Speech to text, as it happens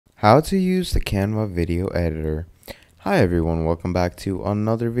How to use the Canva video editor. Hi everyone, welcome back to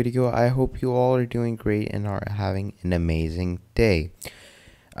another video. I hope you all are doing great and are having an amazing day.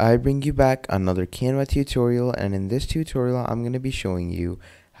 I bring you back another Canva tutorial, and in this tutorial I'm going to be showing you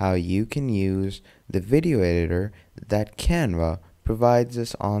how you can use the video editor that Canva provides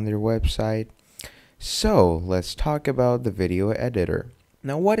us on their website. So let's talk about the video editor.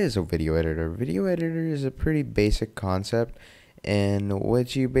 Now, what is a video editor? Video editor is a pretty basic concept in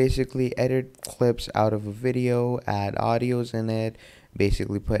which you basically edit clips out of a video, add audios in it,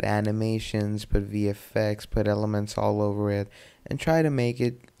 basically put animations, put VFX, put elements all over it, and try to make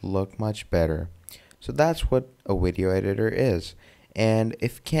it look much better. So that's what a video editor is. And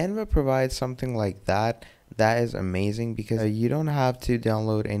if Canva provides something like that, that is amazing because you don't have to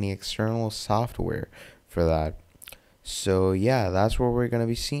download any external software for that. So yeah, that's what we're going to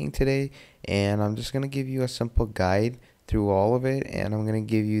be seeing today, and I'm just going to give you a simple guide through all of it, and I'm going to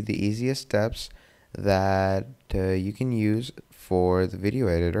give you the easiest steps that you can use for the video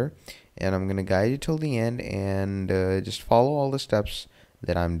editor, and I'm going to guide you till the end, and just follow all the steps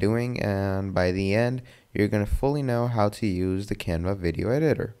that I'm doing, and by the end you're going to fully know how to use the Canva video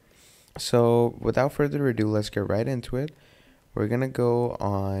editor. So without further ado, let's get right into it. We're going to go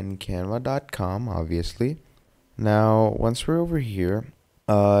on canva.com, obviously. Now once we're over here,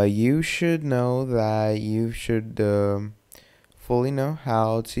 you should know that you should fully know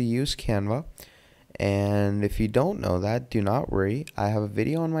how to use Canva, and if you don't know that, do not worry. I have a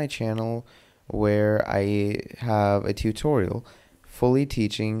video on my channel where I have a tutorial fully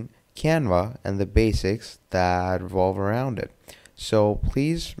teaching Canva and the basics that revolve around it. So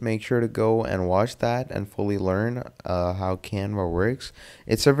please make sure to go and watch that and fully learn how Canva works.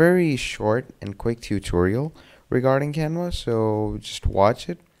 It's a very short and quick tutorial regarding Canva, so just watch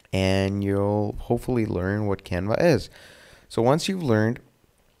it and you'll hopefully learn what Canva is. So once you've learned,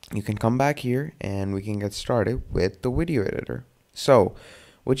 you can come back here and we can get started with the video editor. So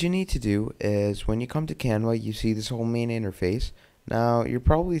what you need to do is, when you come to Canva, you see this whole main interface. Now you're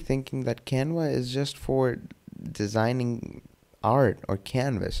probably thinking that Canva is just for designing art or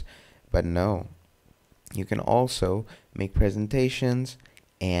canvas, but no, you can also make presentations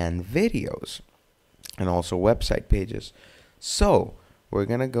and videos and also website pages. So we're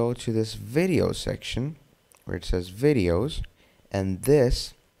gonna go to this video section where it says videos, and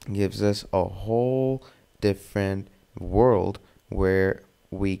this gives us a whole different world where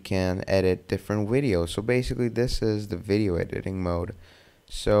we can edit different videos. So basically this is the video editing mode.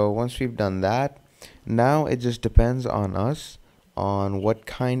 So once we've done that, now it just depends on us on what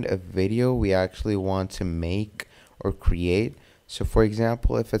kind of video we actually want to make or create. So for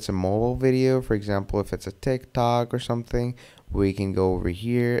example, if it's a mobile video, for example, if it's a TikTok or something, we can go over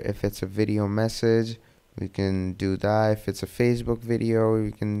here. If it's a video message, we can do that. If it's a Facebook video,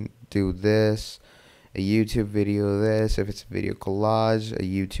 we can do this. A YouTube video, this. If it's a video collage, a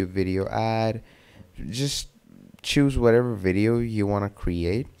YouTube video ad. Just choose whatever video you want to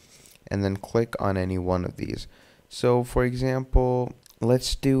create and then click on any one of these. So for example,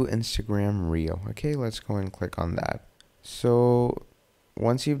 let's do Instagram Reel. Okay, let's go and click on that. So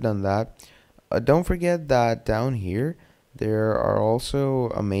once you've done that, don't forget that down here there are also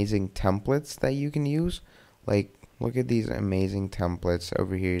amazing templates that you can use. Like, look at these amazing templates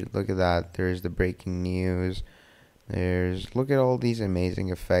over here. Look at that. There's the breaking news. Look at all these amazing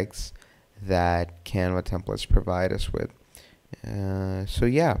effects that Canva templates provide us with. So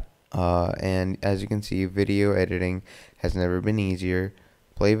yeah, and as you can see, video editing has never been easier.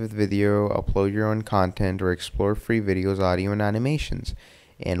 Play with video, upload your own content, or explore free videos, audio, and animations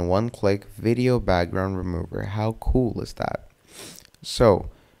in one click. Video background remover. How cool is that? So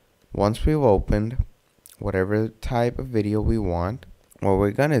once we've opened whatever type of video we want, what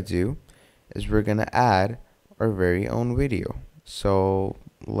we're gonna do is we're gonna add our very own video. So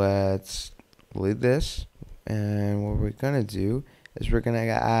let's delete this, and what we're gonna do is we're gonna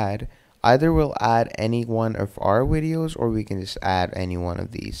add, either we'll add any one of our videos or we can just add any one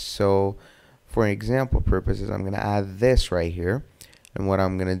of these. So for example purposes, I'm gonna add this right here, and what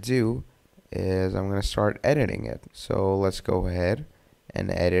I'm gonna do is I'm gonna start editing it. So let's go ahead and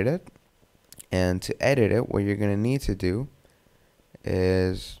edit it. And to edit it, what you're gonna need to do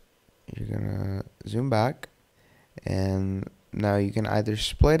is you're gonna zoom back, and now you can either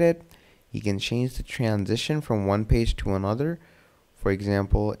split it, you can change the transition from one page to another. For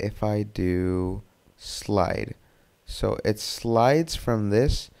example, if I do slide, so it slides from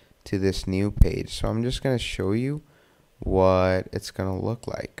this to this new page. So I'm just gonna show you what it's gonna look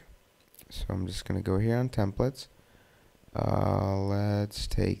like. So I'm just gonna go here on templates. Let's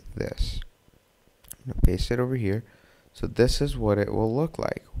take this. I'm gonna paste it over here. So this is what it will look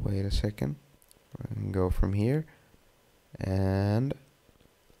like Wait a second. We can go from here, and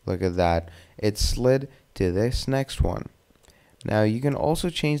look at that. It slid to this next one. Now you can also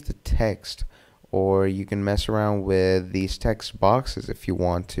change the text, or you can mess around with these text boxes if you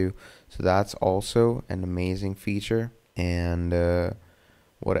want to. So that's also an amazing feature. And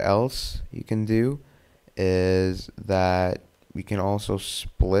what else you can do is that we can also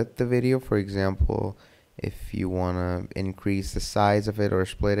split the video. For example, if you want to increase the size of it or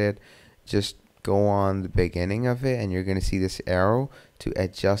split it, just go on the beginning of it and you're going to see this arrow to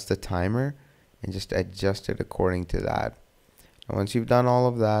adjust the timer, and just adjust it according to that. And once you've done all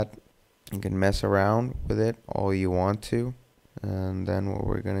of that, you can mess around with it all you want to. And then what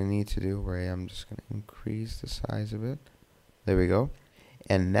we're going to need to do, right, I'm just going to increase the size of it. There we go.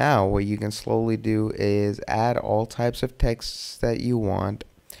 And now what you can slowly do is add all types of texts that you want.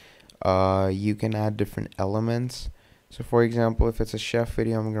 You can add different elements. So for example, if it's a chef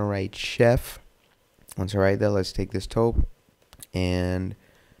video, I'm going to write chef. Once I write that, let's take this taupe. And,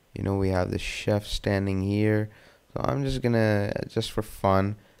 you know, we have the chef standing here. So I'm just going to, just for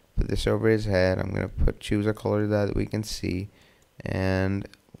fun, put this over his head. I'm going to choose a color that we can see. And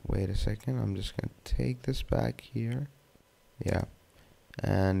wait a second, I'm just going to take this back here. Yeah.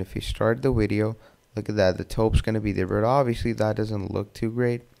 And if you start the video, look at that, the taupe's going to be there, but obviously that doesn't look too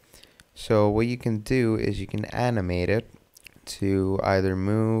great. So what you can do is you can animate it to either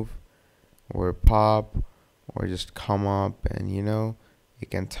move or pop or just come up, and you know,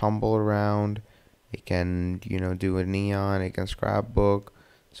 it can tumble around, it can, you know, do a neon, it can scrapbook.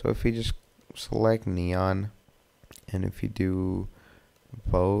 So if you just select neon, and if you do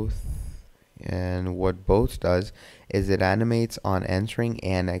both, and what both does is it animates on entering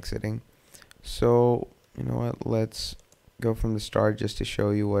and exiting. So you know what, let's go from the start just to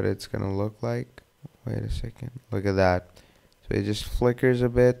show you what it's gonna look like. Wait a second, look at that. So it just flickers a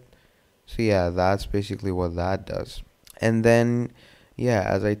bit. So yeah, that's basically what that does. And then yeah,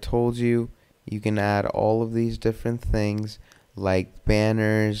 as I told you, you can add all of these different things like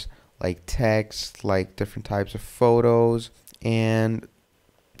banners, like text, like different types of photos. And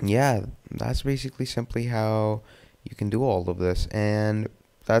yeah, that's basically simply how you can do all of this. And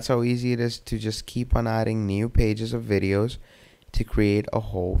that's how easy it is to just keep on adding new pages of videos to create a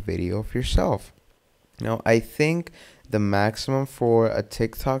whole video of yourself. Now, I think the maximum for a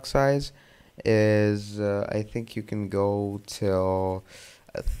TikTok size is, I think you can go till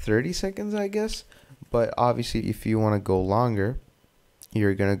 30 seconds, I guess. But obviously, if you want to go longer,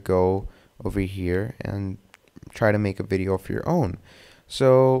 you're going to go over here and try to make a video of your own.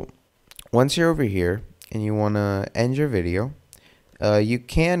 So once you're over here and you want to end your video, you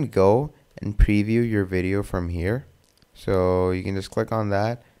can go and preview your video from here. So you can just click on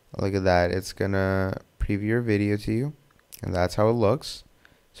that. Look at that. It's going to preview your video to you. And that's how it looks.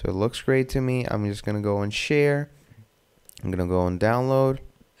 So it looks great to me. I'm just going to go and share. I'm going to go and download.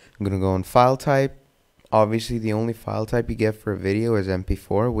 I'm going to go and file type. Obviously, the only file type you get for a video is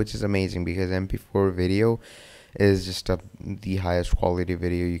MP4, which is amazing because MP4 video is just the highest quality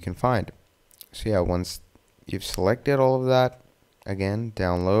video you can find. So yeah, once you've selected all of that, again,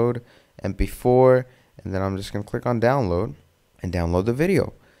 download MP4, and then I'm just going to click on download and download the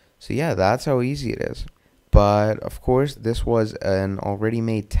video. So yeah, that's how easy it is. But of course, this was an already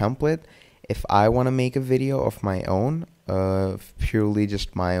made template. If I want to make a video of my own, purely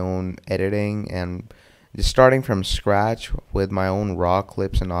just my own editing and just starting from scratch with my own raw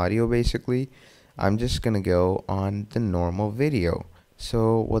clips and audio, basically, I'm just going to go on the normal video.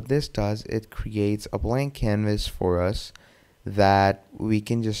 So what this does, it creates a blank canvas for us that we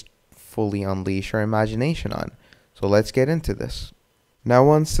can just fully unleash our imagination on. So let's get into this. Now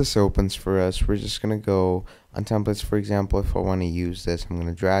once this opens for us, we're just going to go on templates. For example, if I want to use this, I'm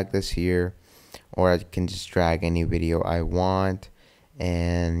going to drag this here, or I can just drag any video I want.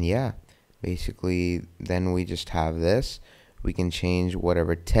 And yeah, basically then we just have this. We can change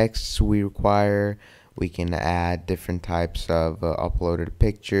whatever texts we require. We can add different types of uploaded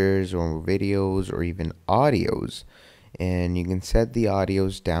pictures or videos or even audios. And you can set the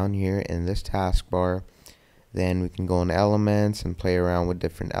audios down here in this taskbar. Then we can go in elements and play around with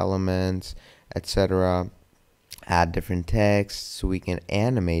different elements, etc. Add different texts. So we can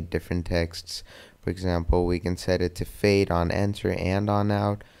animate different texts. For example, we can set it to fade on enter and on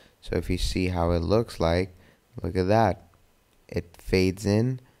out. So if you see how it looks like, look at that. It fades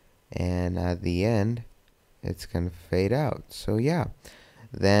in, and at the end, it's going to fade out. So yeah,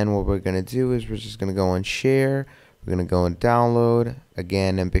 then what we're going to do is we're just going to go and share. We're going to go and download,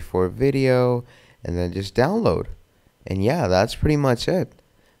 again, MP4 video, and then just download. And yeah, that's pretty much it.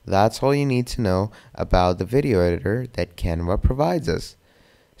 That's all you need to know about the video editor that Canva provides us.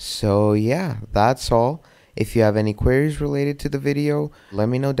 So yeah, that's all. If you have any queries related to the video, let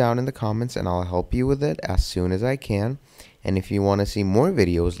me know down in the comments and I'll help you with it as soon as I can. And if you want to see more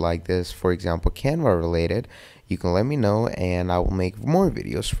videos like this, for example, Canva related, you can let me know and I will make more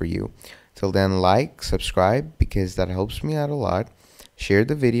videos for you. Till then, like, subscribe because that helps me out a lot. Share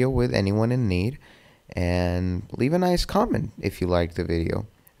the video with anyone in need and leave a nice comment if you liked the video.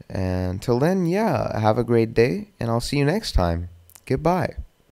 And till then, yeah, have a great day and I'll see you next time. Goodbye.